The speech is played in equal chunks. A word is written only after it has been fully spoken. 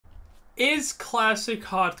Is classic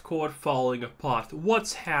hardcore falling apart?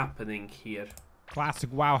 What's happening here?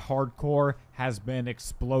 Classic WoW hardcore has been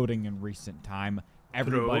exploding in recent time.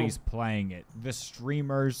 Everybody's playing it. The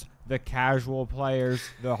streamers, the casual players,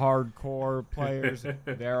 the hardcore players,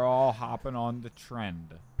 they're all hopping on the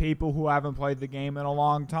trend. People who haven't played the game in a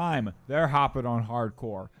long time, they're hopping on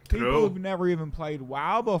hardcore. People who've never even played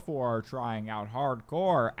WoW before are trying out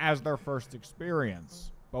hardcore as their first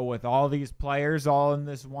experience. But with all these players all in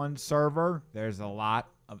this one server, there's a lot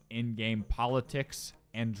of in-game politics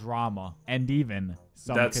and drama, and even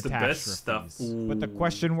some catastrophes. The best stuff. But the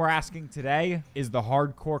question we're asking today is the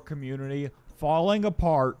hardcore community falling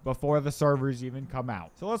apart before the servers even come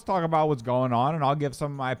out. So let's talk about what's going on, and I'll give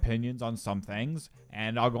some of my opinions on some things,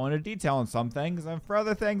 and I'll go into detail on some things, and for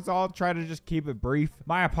other things, I'll try to just keep it brief.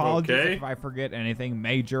 My apologies if I forget anything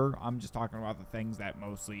major. I'm just talking about the things that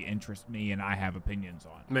mostly interest me and I have opinions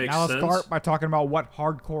on. Now let's start by talking about what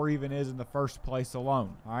hardcore even is in the first place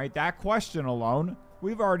alone. All right, that question alone,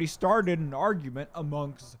 we've already started an argument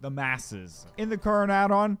amongst the masses. In the current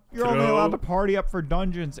add-on, you're only allowed to party up for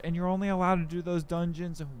dungeons, and you're only allowed to do those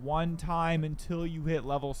dungeons one time until you hit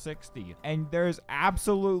level 60. And there's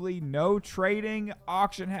absolutely no trading,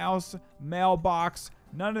 auction house, mailbox,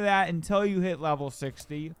 none of that until you hit level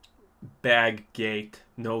 60. Bag gate.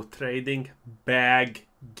 No trading. Bag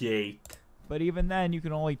gate. But even then, you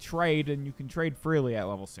can only trade, and you can trade freely at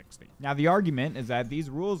level 60. Now, the argument is that these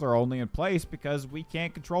rules are only in place because we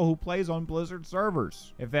can't control who plays on Blizzard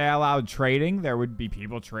servers. If they allowed trading, there would be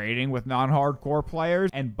people trading with non-hardcore players,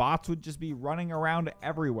 and bots would just be running around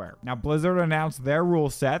everywhere. Now, Blizzard announced their rule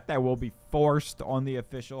set that will be forced on the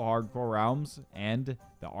official hardcore realms, and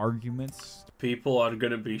the arguments... People are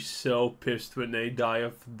gonna be so pissed when they die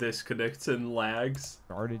of disconnects and lags.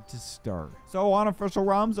 Started to stir. So on official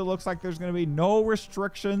realms, it looks like there's gonna be no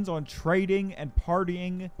restrictions on trading and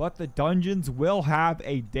partying, but the dungeons will have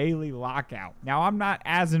a daily lockout. Now, I'm not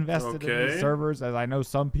as invested in these servers as I know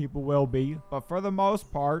some people will be, but for the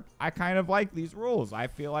most part, I kind of like these rules. I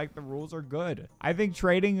feel like the rules are good. I think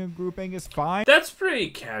trading and grouping is fine. That's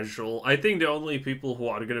pretty casual. I think the only people who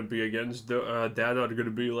are gonna be against that are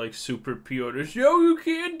gonna be like super purists. Yo, you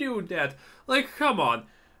can't do that. Like, come on.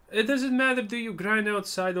 It doesn't matter do you grind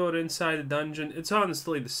outside or inside a dungeon. It's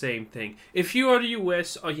honestly the same thing. If you are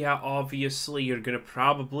US, oh yeah, obviously you're gonna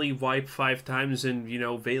probably wipe 5 times in, you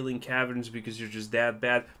know, Veiling Caverns because you're just that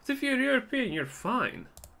bad. But if you're European, you're fine.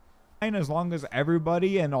 As long as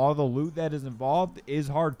everybody and all the loot that is involved is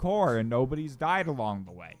hardcore and nobody's died along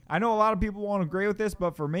the way. I know a lot of people won't agree with this,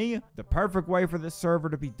 but for me, the perfect way for this server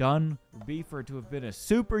to be done would be for it to have been a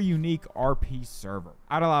super unique RP server.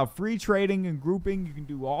 I'd allow free trading and grouping. You can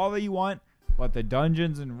do all that you want, but the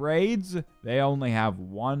dungeons and raids, they only have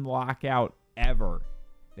one lockout ever.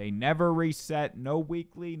 They never reset, no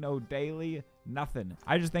weekly, no daily, nothing.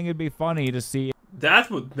 I just think it'd be funny to see. That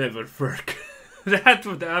would never work. That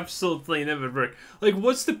would absolutely never work. Like,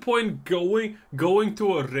 what's the point going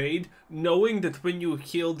to a raid knowing that when you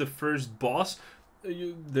kill the first boss,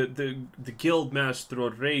 the guild master or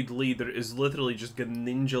raid leader is literally just gonna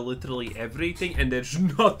ninja literally everything, and there's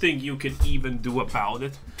nothing you can even do about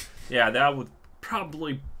it? Yeah, that would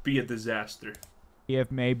probably be a disaster.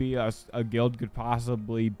 If maybe a guild could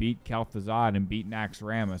possibly beat Kel'Thuzad and beat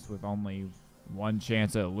Naxxramas with only one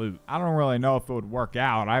chance at loot. I don't really know if it would work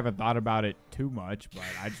out. I haven't thought about it too much, but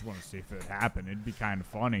I just want to see if it would happen. It'd be kind of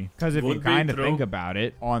funny. Because if you kind of think about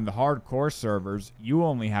it, on the hardcore servers, you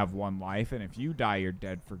only have one life, and if you die, you're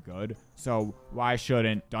dead for good. So why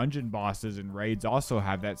shouldn't dungeon bosses and raids also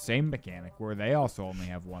have that same mechanic where they also only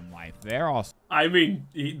have one life? They're also... I mean,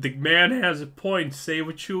 the man has a point. Say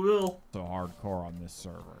what you will. So hardcore on this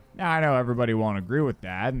server. Now, I know everybody won't agree with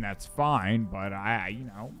that, and that's fine, but you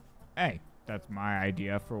know, hey... That's my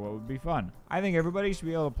idea for what would be fun. I think everybody should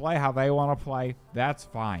be able to play how they want to play. That's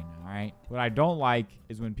fine, all right? What I don't like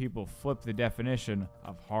is when people flip the definition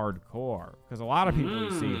of hardcore. Because a lot of people,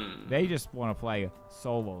 you see, they just want to play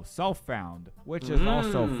solo self-found, which is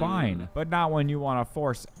also fine. But not when you want to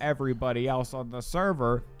force everybody else on the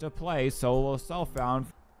server to play solo self-found.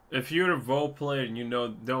 If you're a WoW player and you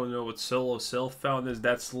don't know what solo self-found is,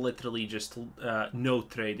 that's literally just no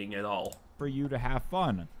trading at all. For you to have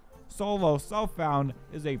fun. Solo self-found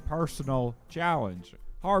is a personal challenge.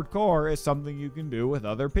 Hardcore is something you can do with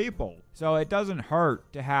other people. So it doesn't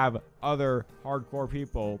hurt to have other hardcore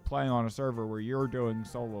people playing on a server where you're doing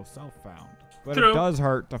solo self-found. But it does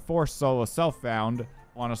hurt to force solo self-found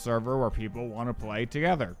on a server where people want to play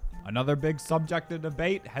together. Another big subject of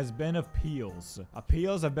debate has been appeals.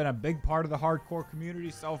 Appeals have been a big part of the hardcore community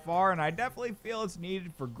so far, and I definitely feel it's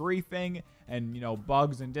needed for griefing and, you know,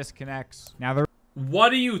 bugs and disconnects. Now, What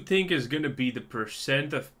do you think is going to be the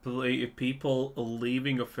percent of people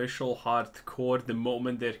leaving official hardcore the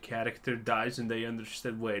moment their character dies and they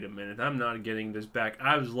understand, wait a minute, I'm not getting this back.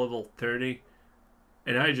 I was level 30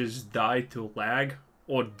 and I just died to lag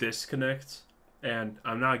or disconnect and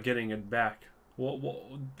I'm not getting it back.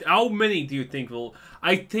 How many do you think will...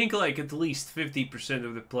 I think like at least 50%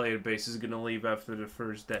 of the player base is going to leave after the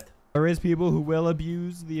first death. There is people who will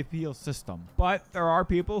abuse the appeal system, but there are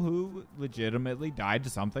people who legitimately died to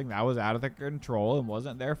something that was out of their control and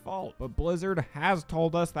wasn't their fault. But Blizzard has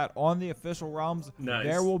told us that on the official realms,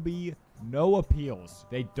 there will be no appeals.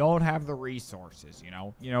 They don't have the resources, you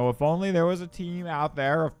know? If only there was a team out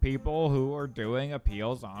there of people who are doing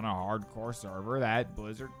appeals on a hardcore server that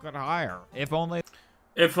Blizzard could hire. If only...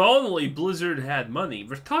 If only Blizzard had money.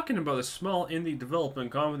 We're talking about a small indie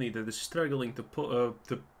development company that is struggling to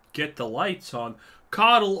get the lights on.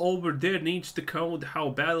 Coddle over there needs to code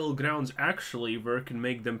how battlegrounds actually work and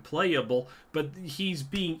make them playable, but he's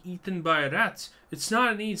being eaten by rats. It's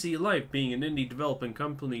not an easy life being an indie development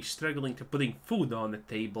company struggling to putting food on the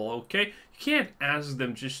table, okay? You can't ask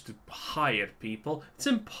them just to hire people. It's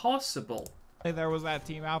impossible. There was that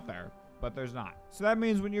team out there, but there's not. So that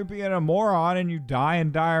means when you're being a moron and you die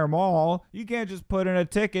in Dire Maul, you can't just put in a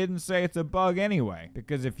ticket and say it's a bug anyway.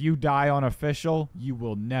 Because if you die on official, you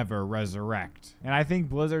will never resurrect. And I think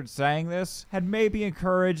Blizzard saying this had maybe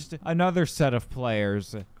encouraged another set of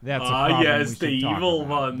players. That's a problem yes, the evil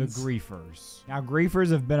ones. The griefers. Now,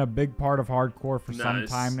 griefers have been a big part of hardcore for some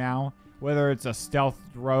time now. Whether it's a stealth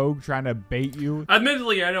rogue trying to bait you.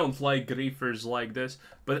 Admittedly, I don't like griefers like this,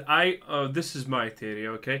 but this is my theory,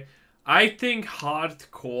 okay? I think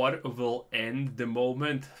hardcore will end the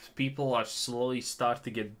moment people are slowly start to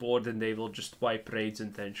get bored and they will just wipe raids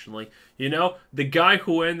intentionally. You know, the guy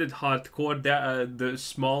who ended hardcore, the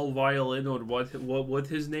small violin or what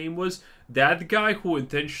his name was, that guy who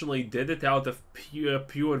intentionally did it out of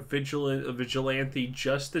pure vigilante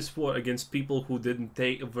justice against people who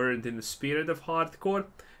weren't in the spirit of hardcore.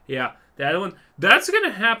 Yeah, that one. That's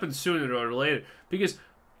gonna happen sooner or later because,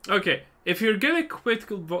 okay. If you're gonna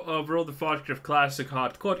quit World of Warcraft Classic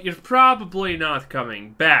Hardcore, you're probably not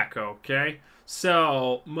coming back, okay?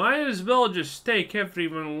 So, might as well just take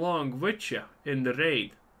everyone along with you in the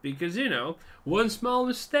raid. Because, you know, one small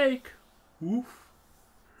mistake, oof,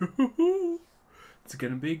 it's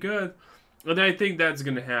gonna be good. And I think that's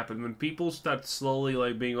gonna happen when people start slowly,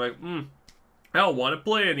 like, being like, I don't want to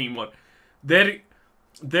play anymore. They're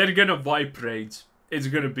gonna wipe raids. It's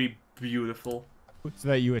gonna be beautiful. So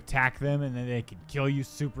that you attack them and then they can kill you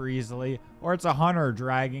super easily. Or it's a hunter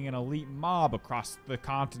dragging an elite mob across the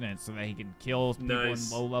continent so that he can kill people in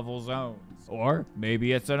low-level zones. Or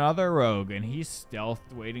maybe it's another rogue and he's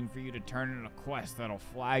stealthed waiting for you to turn in a quest that'll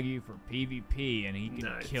flag you for PvP and he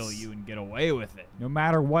can kill you and get away with it. No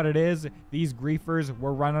matter what it is, these griefers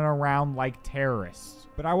were running around like terrorists.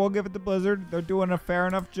 But I will give it to Blizzard. They're doing a fair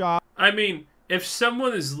enough job. I mean, if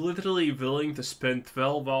someone is literally willing to spend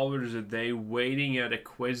 12 hours a day waiting at a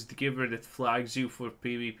quest giver that flags you for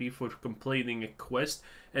PvP for completing a quest,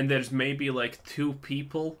 and there's maybe like 2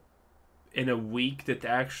 people in a week that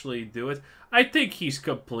actually do it, I think he's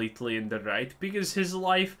completely in the right, because his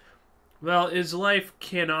life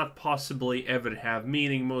cannot possibly ever have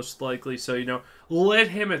meaning, most likely, so, you know, let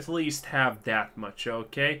him at least have that much,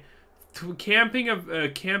 okay? Camping an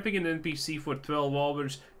NPC for 12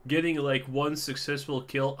 hours, getting like 1 successful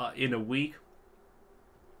kill in a week,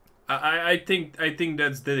 I think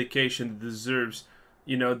that's dedication that deserves,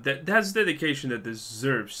 you know, that's dedication that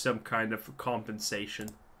deserves some kind of compensation.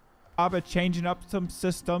 At changing up some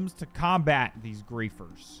systems to combat these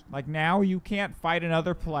griefers. Like now, you can't fight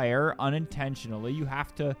another player unintentionally. You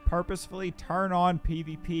have to purposefully turn on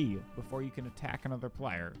PvP before you can attack another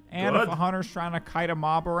player. And if a hunter's trying to kite a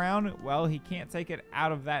mob around, well, he can't take it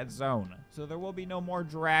out of that zone. So there will be no more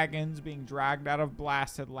dragons being dragged out of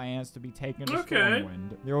blasted lands to be taken to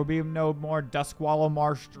Stormwind. There will be no more Duskwallow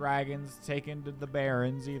Marsh dragons taken to the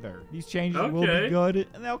Barrens either. These changes will be good,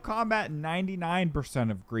 and they'll combat 99%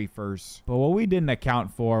 of griefers. But what we didn't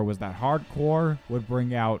account for was that hardcore would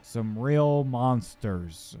bring out some real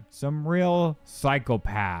monsters. Some real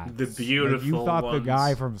psychopaths. The beautiful like you thought ones. The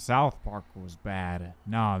guy from South Park was bad.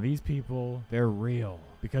 Nah, these people, they're real.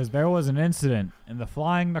 Because there was an incident in the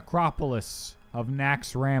Flying Necropolis of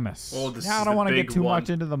Naxxramas. Oh, this now, I is don't the want to get big too one. much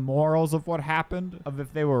into the morals of what happened, of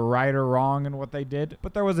if they were right or wrong in what they did,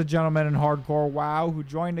 but there was a gentleman in hardcore WoW who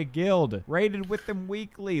joined a guild, raided with them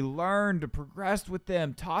weekly, learned, progressed with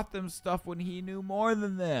them, taught them stuff when he knew more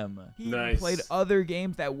than them. He even played other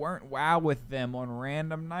games that weren't WoW with them on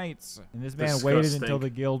random nights. And this man waited until the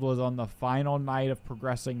guild was on the final night of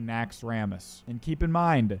progressing Naxxramas. And keep in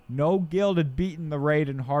mind, no guild had beaten the raid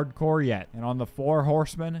in hardcore yet. And on the 4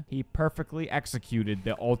 horsemen, he perfectly executed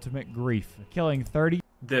the ultimate grief, killing 30.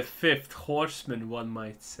 The 5th horseman, one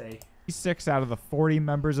might say. 6 out of the 40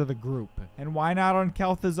 members of the group. And why not on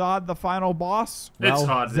Kel'Thuzad, the final boss? Well, it's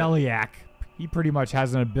hard. Zeliek. He pretty much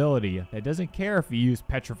has an ability that doesn't care if you use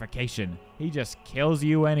petrification. He just kills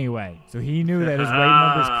you anyway. So he knew that his raid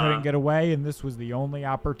members couldn't get away, and this was the only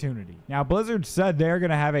opportunity. Now, Blizzard said they're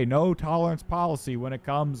going to have a no-tolerance policy when it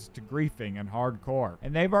comes to griefing and hardcore.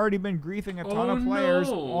 And they've already been griefing a ton of players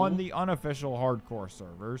on the unofficial hardcore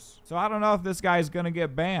servers. So I don't know if this guy's going to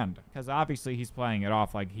get banned, because obviously he's playing it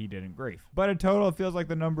off like he didn't grief. But in total, it feels like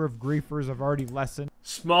the number of griefers have already lessened.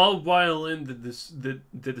 Small violin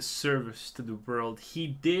did a service to the world. He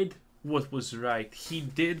did what was right. He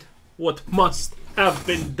did what must have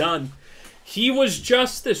been done. He was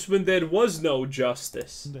justice when there was no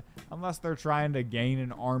justice. Unless they're trying to gain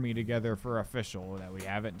an army together for official that we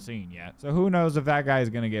haven't seen yet. So who knows if that guy's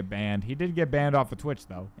going to get banned. He did get banned off of Twitch,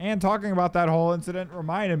 though. And talking about that whole incident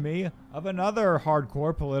reminded me of another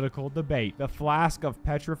hardcore political debate. The flask of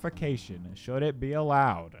petrification. Should it be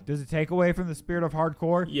allowed? Does it take away from the spirit of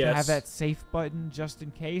hardcore to have that safe button just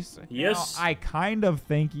in case? Yes. Now, I kind of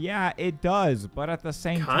think, yeah, it does. But at the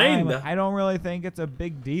same time, I don't really think it's a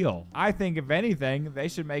big deal. I think if anything, they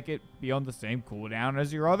should make it be on the same cooldown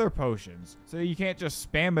as your other potions. So you can't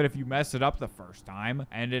just spam it if you mess it up the first time,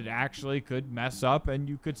 and it actually could mess up and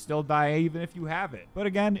you could still die even if you have it. But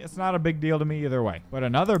again, it's not a big deal to me either way. But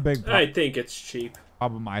another big I think it's cheap.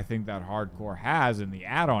 Problem I think that hardcore has in the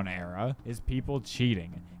add-on era is people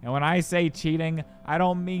cheating. And when I say cheating, I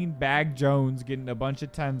don't mean Bag Jones getting a bunch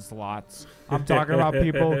of 10 slots. I'm talking about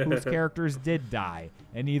people whose characters did die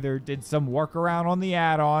and either did some workaround on the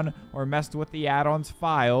add-on or messed with the add-on's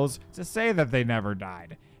files to say that they never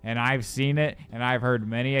died. And I've seen it, and I've heard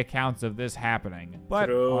many accounts of this happening. But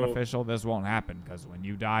on official, this won't happen, because when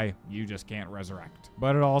you die, you just can't resurrect.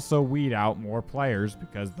 But it also weed out more players,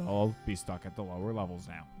 because they'll be stuck at the lower levels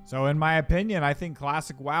now. So in my opinion, I think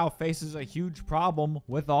Classic WoW faces a huge problem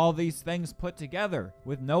with all these things put together.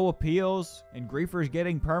 With no appeals, and griefers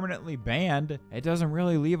getting permanently banned, it doesn't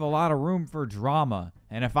really leave a lot of room for drama.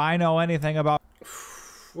 And if I know anything about...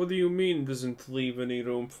 What do you mean doesn't leave any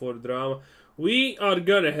room for drama? We are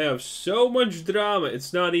gonna have so much drama,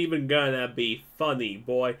 it's not even gonna be funny,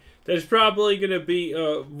 boy. There's probably gonna be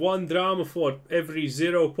one drama for every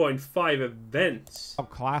 0.5 events.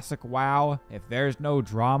 Classic WoW, if there's no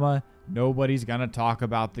drama, nobody's gonna talk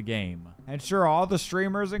about the game. And sure, all the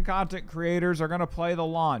streamers and content creators are gonna play the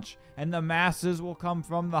launch, and the masses will come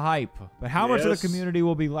from the hype. But how much of the community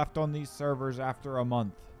will be left on these servers after a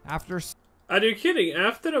month? Are you kidding?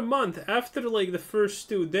 After a month, after like the first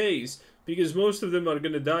 2 days, because most of them are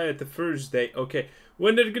gonna die at the first day. Okay,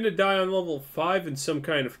 when they're gonna die on level 5 in some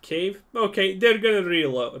kind of cave, okay, they're gonna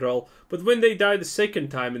reroll. But when they die the second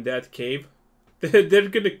time in that cave, they're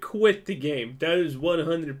gonna quit the game. That is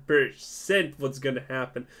 100% what's gonna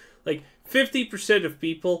happen. Like, 50% of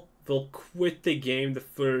people will quit the game the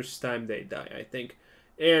first time they die, I think.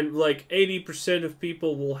 And like 80% of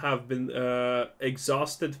people will have been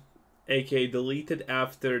exhausted, aka deleted,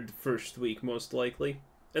 after the first week, most likely.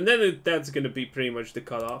 And then that's going to be pretty much the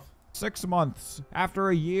cutoff. 6 months, after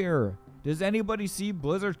a year. Does anybody see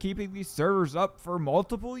Blizzard keeping these servers up for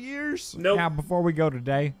multiple years? Nope. Now, before we go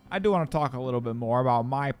today, I do want to talk a little bit more about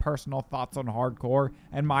my personal thoughts on hardcore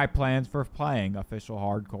and my plans for playing official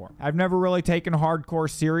hardcore. I've never really taken hardcore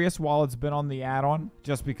serious while it's been on the add-on,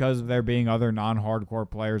 just because of there being other non-hardcore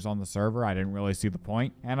players on the server. I didn't really see the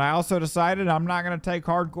point. And I also decided I'm not going to take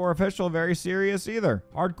hardcore official very serious either.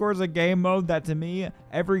 Hardcore is a game mode that, to me,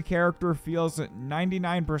 every character feels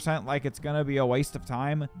 99% like it's going to be a waste of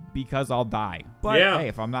time because I'll die. But hey,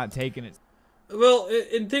 if I'm not taking it... Well,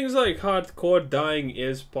 in things like hardcore, dying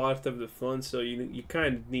is part of the fun, so you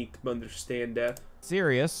kind of need to understand that.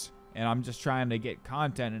 Serious, and I'm just trying to get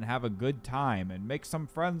content and have a good time and make some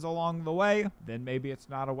friends along the way, then maybe it's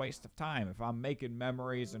not a waste of time if I'm making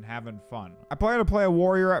memories and having fun. I plan to play a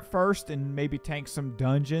warrior at first and maybe tank some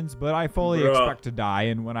dungeons, but I fully expect to die,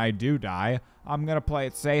 and when I do die, I'm going to play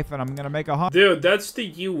it safe and I'm going to make a hunt. Dude, that's the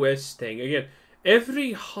US thing. Again,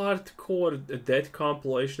 every hardcore death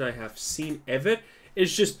compilation I have seen ever,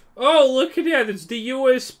 It's just, oh, look at that, it's the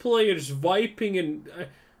US players wiping in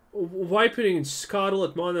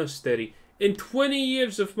Scarlet Monastery. In 20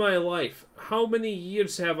 years of my life, how many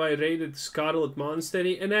years have I raided Scarlet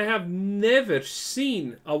Monastery, and I have never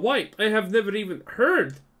seen a wipe. I have never even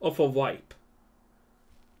heard of a wipe.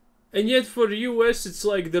 And yet for the US, it's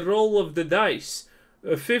like the roll of the dice.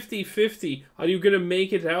 50-50. Are you gonna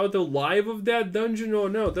make it out alive of that dungeon or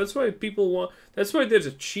no? That's why people want. That's why there's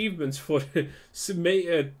achievements for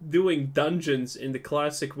doing dungeons in the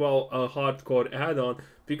classic WoW hardcore add-on.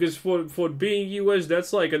 Because for being US,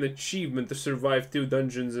 that's like an achievement to survive 2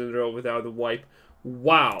 dungeons in a row without a wipe.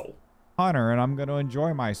 Wow. Hunter, and I'm going to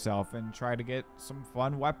enjoy myself and try to get some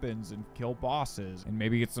fun weapons and kill bosses and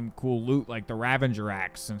maybe get some cool loot like the Ravager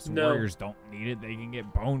axe. Since warriors don't need it, they can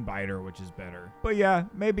get Bone Biter, which is better. But yeah,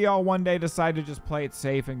 maybe I'll one day decide to just play it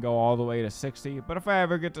safe and go all the way to 60. But if I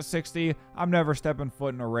ever get to 60, I'm never stepping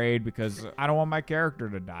foot in a raid because I don't want my character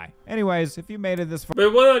to die. Anyways, if you made it this far...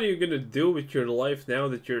 But what are you going to do with your life now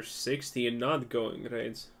that you're 60 and not going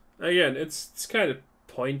raids? Again, it's kind of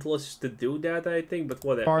pointless to do that, I think, but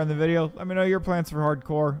whatever. Far in the video, let me know your plans for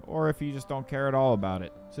hardcore, or if you just don't care at all about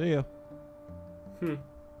it. See ya.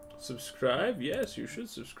 Subscribe? Yes, you should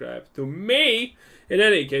subscribe to me. In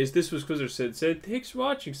any case, this was Quizzer said, thanks for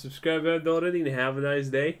watching. Subscribe if you haven't already, and have a nice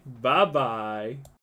day. Bye-bye.